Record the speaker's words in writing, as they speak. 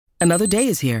Another day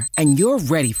is here, and you're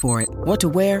ready for it. What to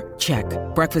wear? Check.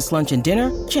 Breakfast, lunch, and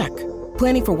dinner? Check.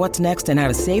 Planning for what's next and how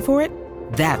to save for it?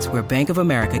 That's where Bank of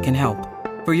America can help.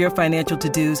 For your financial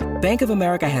to-dos, Bank of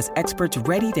America has experts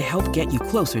ready to help get you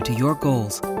closer to your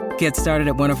goals. Get started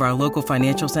at one of our local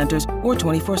financial centers or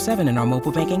 24/7 in our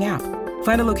mobile banking app.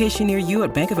 Find a location near you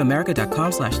at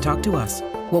bankofamerica.com/talktous.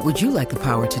 What would you like the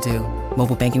power to do?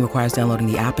 Mobile banking requires downloading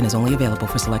the app and is only available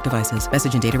for select devices.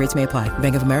 Message and data rates may apply.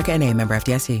 Bank of America N.A., member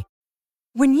FDIC.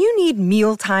 When you need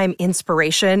mealtime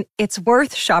inspiration, it's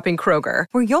worth shopping Kroger,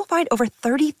 where you'll find over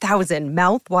 30,000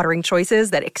 mouth-watering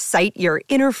choices that excite your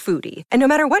inner foodie. And no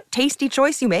matter what tasty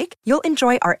choice you make, you'll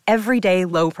enjoy our everyday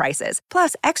low prices,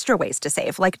 plus extra ways to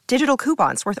save, like digital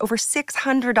coupons worth over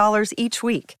 $600 each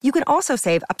week. You can also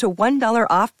save up to $1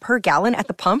 off per gallon at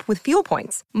the pump with fuel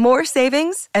points. More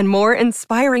savings and more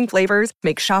inspiring flavors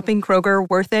make shopping Kroger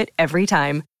worth it every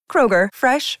time. Kroger,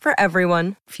 fresh for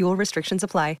everyone. Fuel restrictions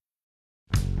apply.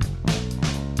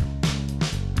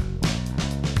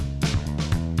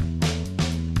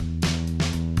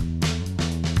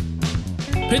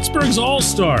 Pittsburgh's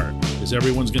all-star, as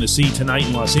everyone's going to see tonight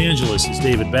in Los Angeles, is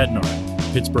David Bednar.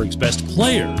 Pittsburgh's best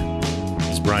player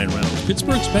is Brian Reynolds.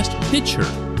 Pittsburgh's best pitcher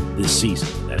this season,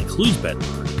 that includes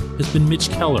Bednar, has been Mitch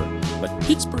Keller. But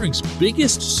Pittsburgh's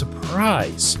biggest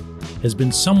surprise has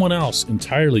been someone else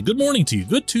entirely. Good morning to you.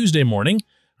 Good Tuesday morning.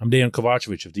 I'm Dan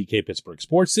Kovacevic of DK Pittsburgh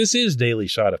Sports. This is Daily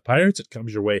Shot of Pirates. It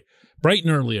comes your way bright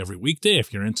and early every weekday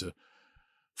if you're into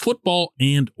football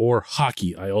and or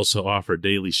hockey. I also offer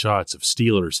daily shots of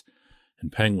Steelers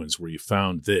and Penguins where you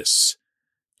found this.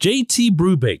 JT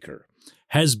Brubaker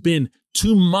has been,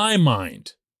 to my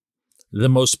mind, the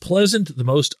most pleasant, the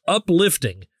most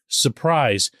uplifting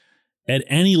surprise at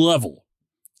any level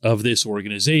of this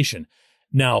organization.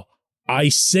 Now, I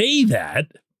say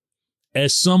that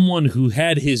as someone who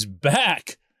had his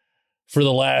back for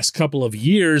the last couple of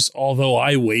years, although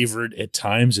I wavered at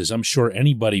times, as I'm sure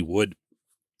anybody would,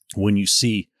 when you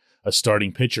see a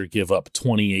starting pitcher give up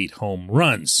 28 home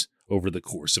runs over the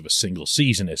course of a single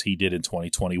season, as he did in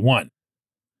 2021.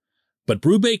 But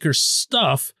Brubaker's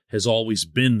stuff has always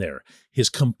been there. His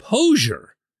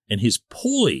composure and his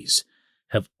poise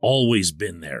have always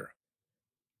been there.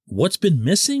 What's been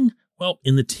missing? Well,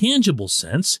 in the tangible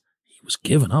sense, he was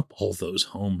giving up all those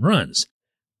home runs.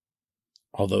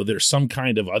 Although there's some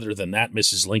kind of, other than that,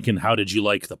 Mrs. Lincoln, how did you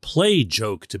like the play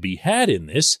joke to be had in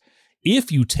this.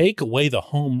 If you take away the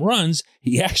home runs,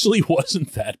 he actually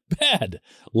wasn't that bad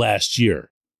last year.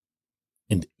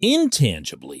 And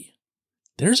intangibly,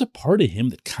 there's a part of him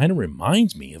that kind of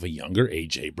reminds me of a younger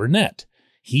A.J. Burnett.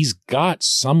 He's got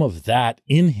some of that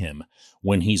in him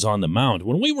when he's on the mound.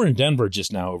 When we were in Denver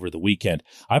just now over the weekend,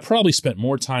 I probably spent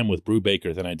more time with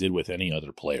Brubaker than I did with any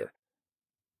other player.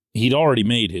 He'd already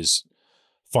made his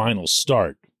final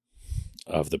start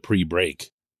of the pre-break,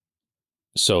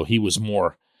 so he was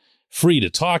more free to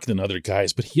talk than other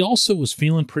guys, but he also was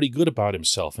feeling pretty good about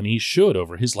himself, and he should.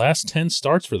 Over his last 10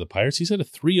 starts for the Pirates, he's at a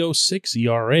 3.06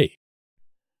 ERA.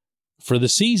 For the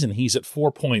season, he's at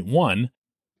 4.1,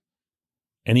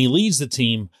 and he leads the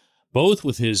team both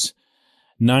with his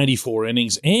 94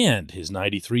 innings and his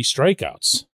 93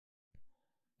 strikeouts.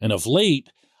 And of late,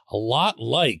 a lot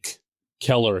like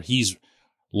Keller, he's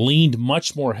leaned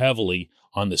much more heavily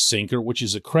on the sinker, which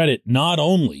is a credit not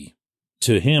only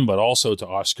to him, but also to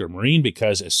Oscar Marin,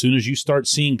 because as soon as you start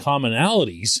seeing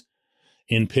commonalities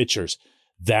in pitchers,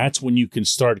 that's when you can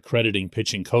start crediting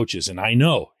pitching coaches. And I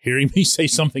know, hearing me say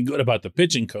something good about the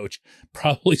pitching coach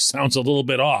probably sounds a little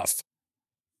bit off,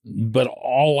 but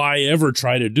all I ever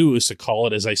try to do is to call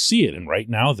it as I see it. And right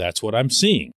now, that's what I'm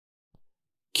seeing.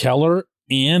 Keller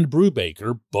and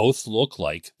Brubaker both look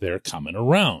like they're coming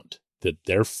around, that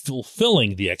they're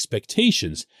fulfilling the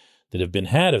expectations that have been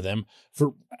had of them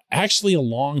for actually a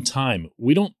long time.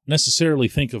 We don't necessarily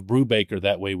think of Brubaker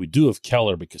that way. We do of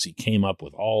Keller because he came up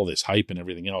with all this hype and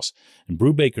everything else, and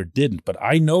Brubaker didn't. But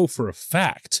I know for a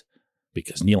fact,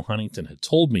 because Neil Huntington had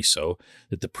told me so,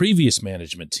 that the previous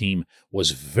management team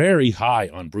was very high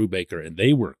on Brubaker, and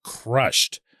they were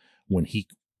crushed when he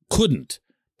couldn't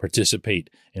participate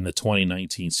in the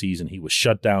 2019 season. He was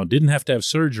shut down, didn't have to have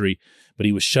surgery, but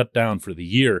he was shut down for the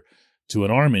year to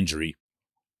an arm injury,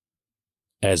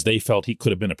 as they felt he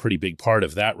could have been a pretty big part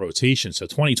of that rotation. So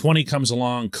 2020 comes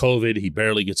along, COVID, he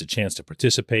barely gets a chance to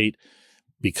participate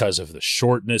because of the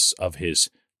shortness of his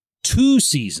 2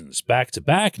 seasons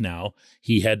back-to-back now.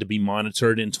 He had to be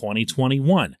monitored in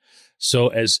 2021. So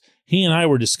as he and I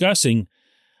were discussing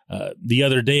the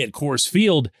other day at Coors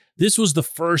Field, this was the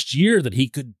first year that he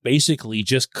could basically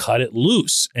just cut it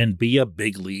loose and be a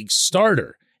big league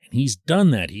starter. And he's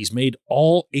done that. He's made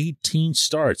all 18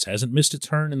 starts, hasn't missed a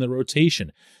turn in the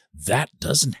rotation. That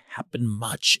doesn't happen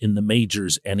much in the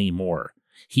majors anymore.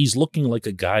 He's looking like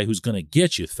a guy who's going to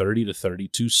get you 30 to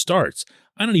 32 starts.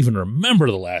 I don't even remember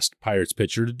the last Pirates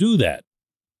pitcher to do that.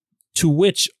 To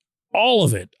which all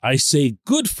of it, I say,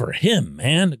 good for him,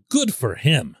 man. Good for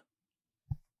him.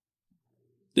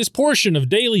 This portion of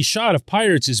Daily Shot of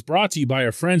Pirates is brought to you by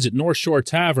our friends at North Shore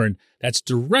Tavern. That's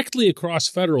directly across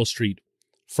Federal Street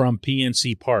from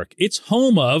PNC Park. It's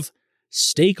home of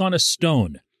Steak on a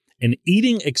Stone, an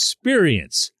eating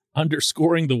experience,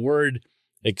 underscoring the word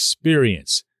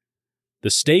experience. The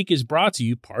steak is brought to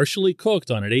you partially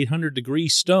cooked on an 800-degree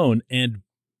stone, and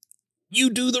you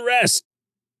do the rest.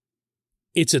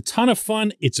 It's a ton of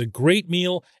fun, it's a great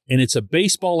meal, and it's a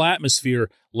baseball atmosphere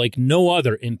like no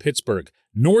other in Pittsburgh.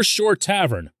 North Shore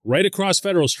Tavern, right across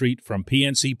Federal Street from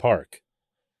PNC Park.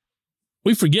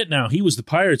 We forget now, he was the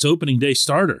Pirates' opening day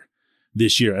starter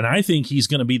this year, and I think he's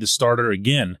going to be the starter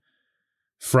again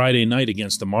Friday night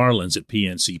against the Marlins at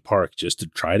PNC Park, just to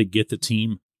try to get the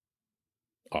team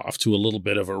off to a little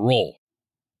bit of a roll.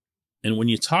 And when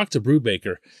you talk to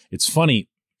Brubaker, it's funny,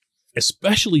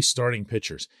 especially starting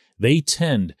pitchers, they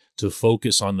tend to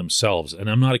focus on themselves. And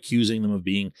I'm not accusing them of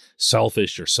being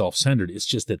selfish or self-centered. It's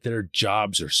just that their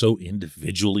jobs are so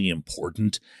individually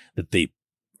important that they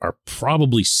are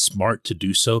probably smart to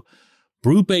do so.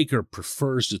 Brubaker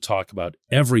prefers to talk about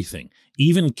everything,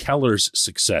 even Keller's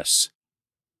success,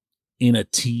 in a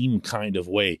team kind of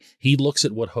way. He looks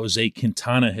at what Jose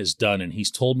Quintana has done, and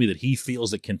he's told me that he feels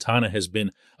that Quintana has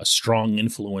been a strong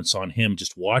influence on him.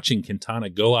 Just watching Quintana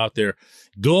go out there,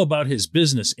 go about his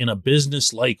business in a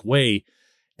business-like way,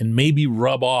 and maybe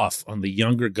rub off on the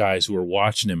younger guys who are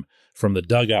watching him from the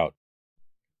dugout.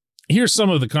 Here's some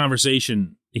of the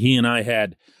conversation he and I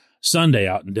had Sunday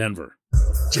out in Denver.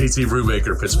 JT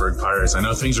Brubaker, Pittsburgh Pirates. I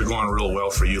know things are going real well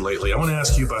for you lately. I want to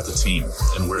ask you about the team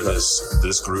and where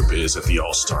this group is at the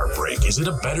All-Star break. Is it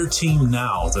a better team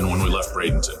now than when we left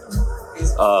Bradenton?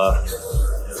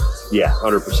 Yeah,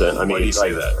 100%. I mean, why do you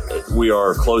say that? We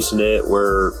are close-knit.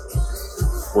 We're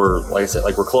like I said,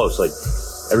 we're close. Like,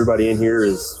 everybody in here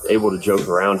is able to joke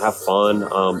around, have fun.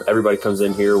 Everybody comes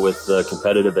in here with the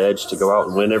competitive edge to go out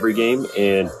and win every game,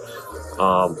 and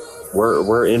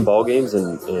we're in ball games,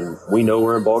 and we know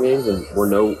we're in ball games, and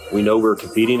we know we're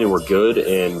competing, and we're good,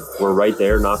 and we're right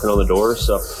there knocking on the door.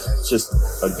 So it's just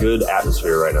a good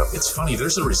atmosphere right now. It's funny.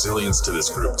 There's a resilience to this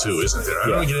group too, isn't there? I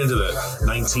don't get into the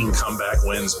 19 comeback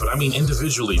wins, but I mean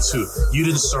individually too. You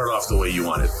didn't start off the way you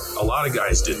wanted. A lot of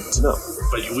guys didn't. No.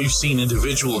 But we've seen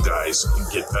individual guys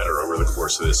get better over the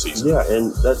course of this season. Yeah,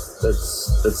 and that's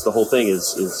the whole thing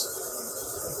is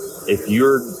if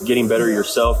you're getting better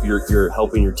yourself, you're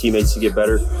helping your teammates to get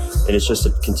better, and it's just a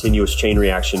continuous chain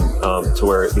reaction to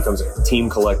where it becomes a team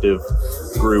collective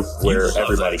group where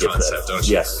everybody gets better. Don't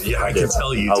you? Yes, yeah, I can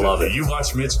tell you. I love it. You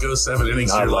watch Mitch go 7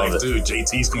 innings in your life, dude.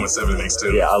 JT's going 7 innings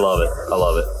too. Yeah, I love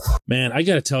it. Man, I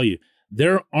got to tell you,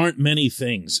 there aren't many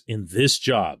things in this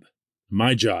job,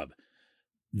 my job,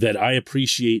 that I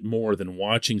appreciate more than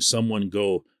watching someone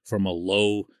go from a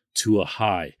low to a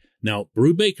high. Now,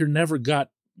 Brubaker never got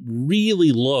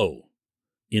really low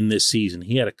in this season.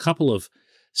 He had a couple of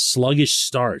sluggish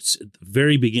starts at the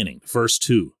very beginning, the first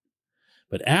 2.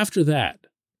 But after that,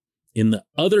 in the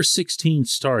other 16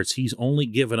 starts, he's only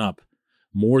given up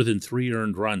more than 3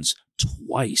 earned runs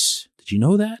twice. Did you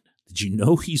know that? Did you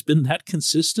know he's been that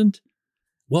consistent?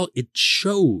 Well, it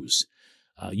shows.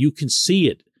 You can see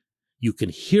it. You can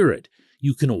hear it.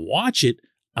 You can watch it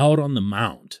out on the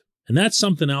mound. And that's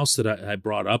something else that I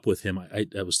brought up with him.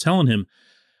 I was telling him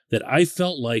that I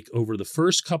felt like over the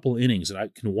first couple innings, and I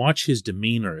can watch his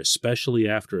demeanor, especially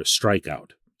after a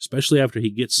strikeout, especially after he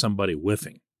gets somebody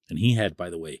whiffing. And he had, by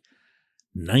the way,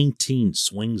 19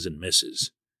 swings and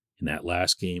misses in that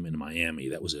last game in Miami.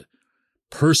 That was a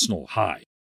personal high.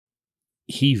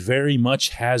 He very much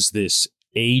has this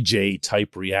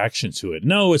AJ-type reaction to it.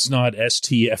 No, it's not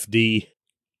STFD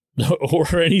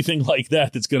or anything like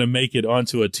that that's going to make it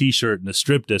onto a T-shirt in the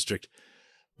Strip District.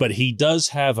 But he does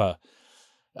have a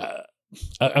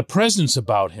presence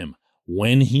about him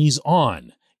when he's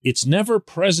on. It's never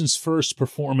presence first,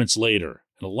 performance later.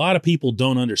 And a lot of people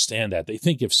don't understand that. They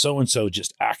think if so-and-so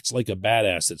just acts like a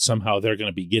badass that somehow they're going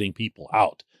to be getting people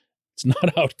out. It's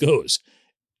not how it goes.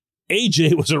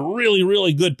 AJ was a really,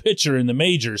 really good pitcher in the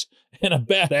majors and a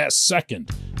badass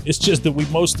second. It's just that we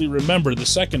mostly remember the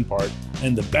second part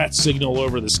and the bat signal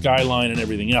over the skyline and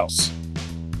everything else.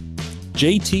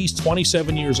 JT's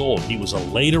 27 years old. He was a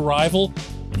late arrival,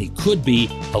 and he could be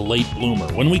a late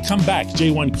bloomer. When we come back,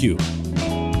 J1Q.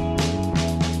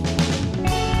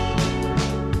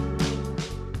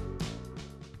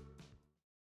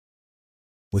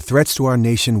 With threats to our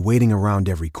nation waiting around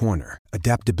every corner,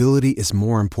 adaptability is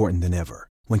more important than ever.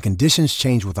 When conditions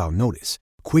change without notice,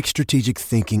 quick strategic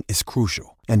thinking is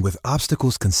crucial. And with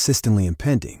obstacles consistently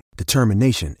impending,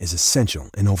 determination is essential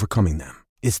in overcoming them.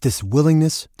 It's this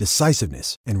willingness,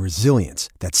 decisiveness, and resilience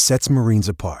that sets Marines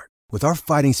apart. With our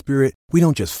fighting spirit, we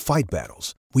don't just fight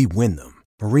battles, we win them.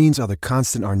 Marines are the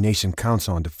constant our nation counts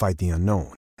on to fight the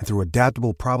unknown. And through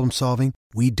adaptable problem solving,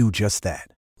 we do just that.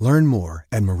 Learn more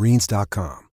at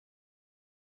marines.com.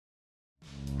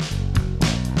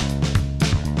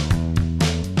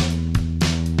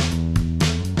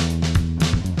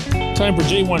 Time for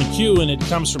J1Q, and it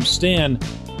comes from Stan,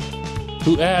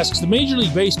 who asks, the Major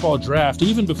League Baseball draft,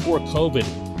 even before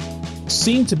COVID,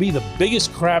 seemed to be the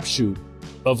biggest crapshoot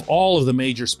of all of the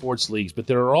major sports leagues, but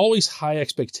there are always high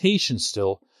expectations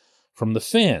still from the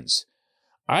fans.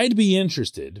 I'd be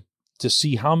interested to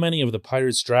see how many of the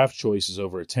Pirates' draft choices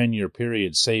over a 10-year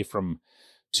period, say from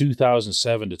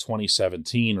 2007 to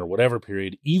 2017 or whatever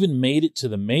period, even made it to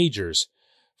the majors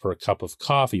for a cup of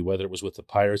coffee, whether it was with the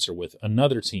Pirates or with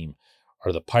another team.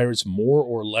 Are the Pirates more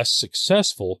or less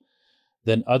successful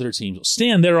than other teams?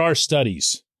 Stan, there are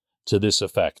studies to this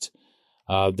effect.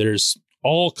 There's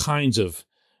all kinds of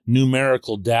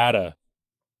numerical data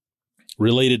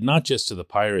related not just to the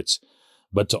Pirates,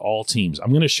 but to all teams.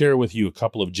 I'm going to share with you a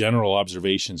couple of general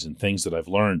observations and things that I've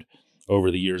learned over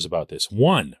the years about this.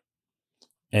 One,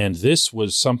 and this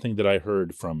was something that I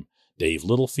heard from Dave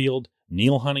Littlefield,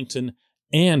 Neil Huntington,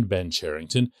 and Ben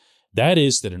Cherington, that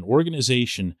is that an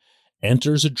organization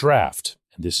enters a draft,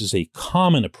 and this is a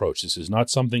common approach, this is not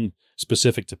something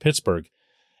specific to Pittsburgh,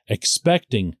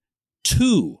 expecting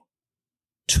two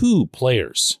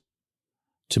players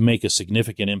to make a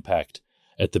significant impact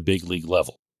at the big league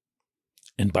level.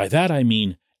 And by that I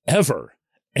mean ever,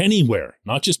 anywhere,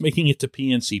 not just making it to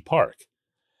PNC Park.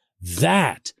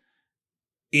 That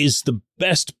is the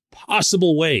best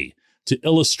possible way to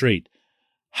illustrate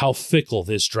how fickle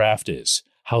this draft is,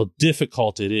 how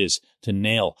difficult it is to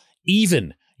nail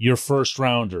even your first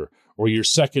rounder or your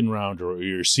second rounder or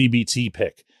your CBT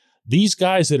pick. These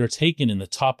guys that are taken in the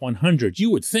top 100, you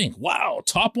would think, wow,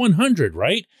 top 100,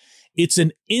 right? It's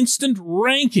an instant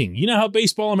ranking. You know how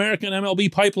Baseball America and MLB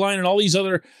Pipeline and all these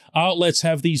other outlets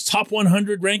have these top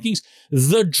 100 rankings?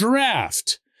 The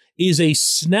draft is a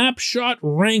snapshot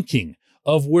ranking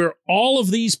of where all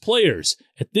of these players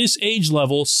at this age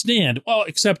level stand. Well,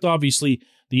 except obviously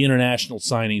the international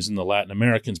signings and the Latin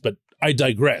Americans, but I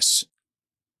digress.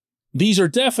 These are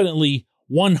definitely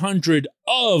 100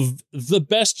 of the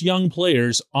best young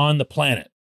players on the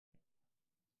planet.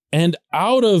 And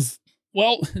out of,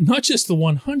 well, not just the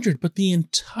 100, but the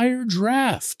entire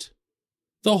draft,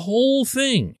 the whole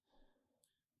thing,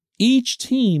 each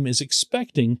team is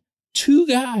expecting two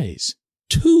guys,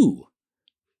 to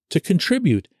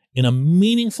contribute in a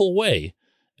meaningful way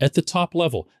at the top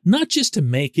level, not just to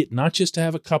make it, not just to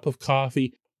have a cup of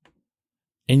coffee.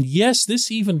 And yes, this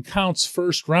even counts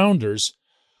first rounders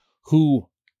who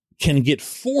can get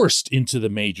forced into the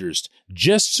majors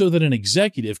just so that an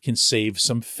executive can save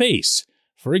some face.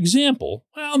 For example,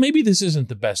 well, maybe this isn't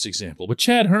the best example, but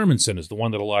Chad Hermanson is the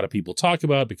one that a lot of people talk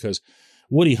about because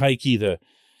Woody Heike, the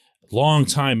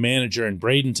longtime manager in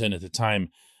Bradenton at the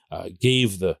time,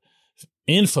 gave the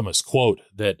infamous quote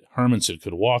that Hermanson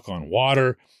could walk on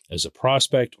water as a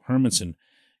prospect. Hermanson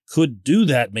could do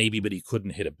that maybe, but he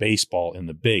couldn't hit a baseball in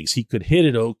the bigs. He could hit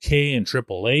it okay in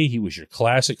AAA. He was your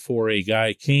classic 4A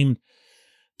guy, came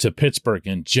to Pittsburgh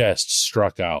and just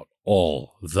struck out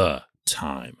all the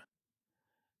time.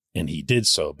 And he did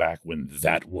so back when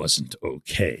that wasn't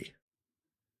okay.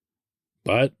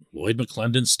 But Lloyd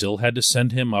McClendon still had to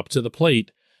send him up to the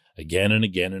plate again and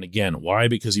again and again. Why?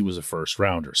 Because he was a first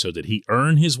rounder. So did he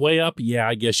earn his way up? Yeah,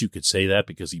 I guess you could say that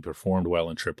because he performed well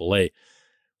in AAA.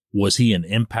 Was he an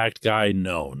impact guy?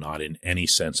 No, not in any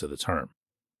sense of the term.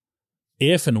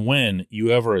 If and when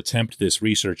you ever attempt this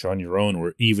research on your own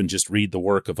or even just read the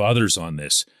work of others on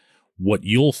this, what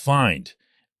you'll find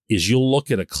is you'll look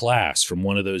at a class from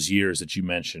one of those years that you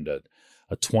mentioned, a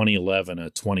 2011, a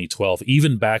 2012,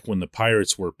 even back when the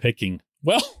Pirates were picking,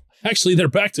 well, actually they're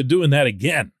back to doing that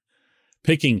again,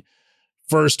 picking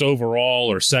first overall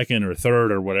or second or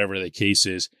third or whatever the case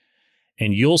is,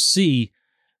 and you'll see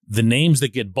the names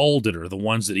that get bolded are the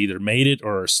ones that either made it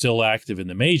or are still active in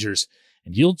the majors,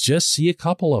 and you'll just see a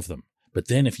couple of them. But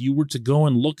then if you were to go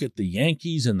and look at the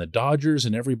Yankees and the Dodgers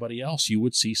and everybody else, you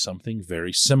would see something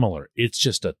very similar. It's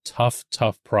just a tough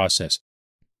process.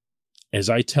 As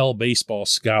I tell baseball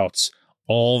scouts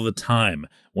all the time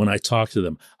when I talk to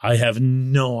them. I have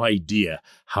no idea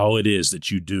how it is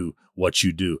that you do what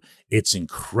you do. It's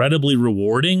incredibly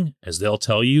rewarding, as they'll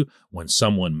tell you, when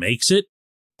someone makes it.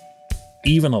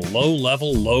 Even a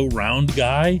low-level, low-round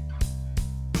guy.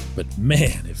 But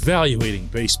man, evaluating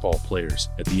baseball players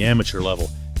at the amateur level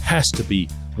has to be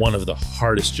one of the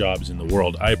hardest jobs in the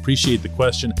world. I appreciate the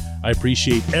question. I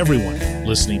appreciate everyone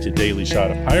listening to Daily Shot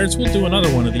of Pirates. We'll do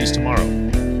another one of these tomorrow.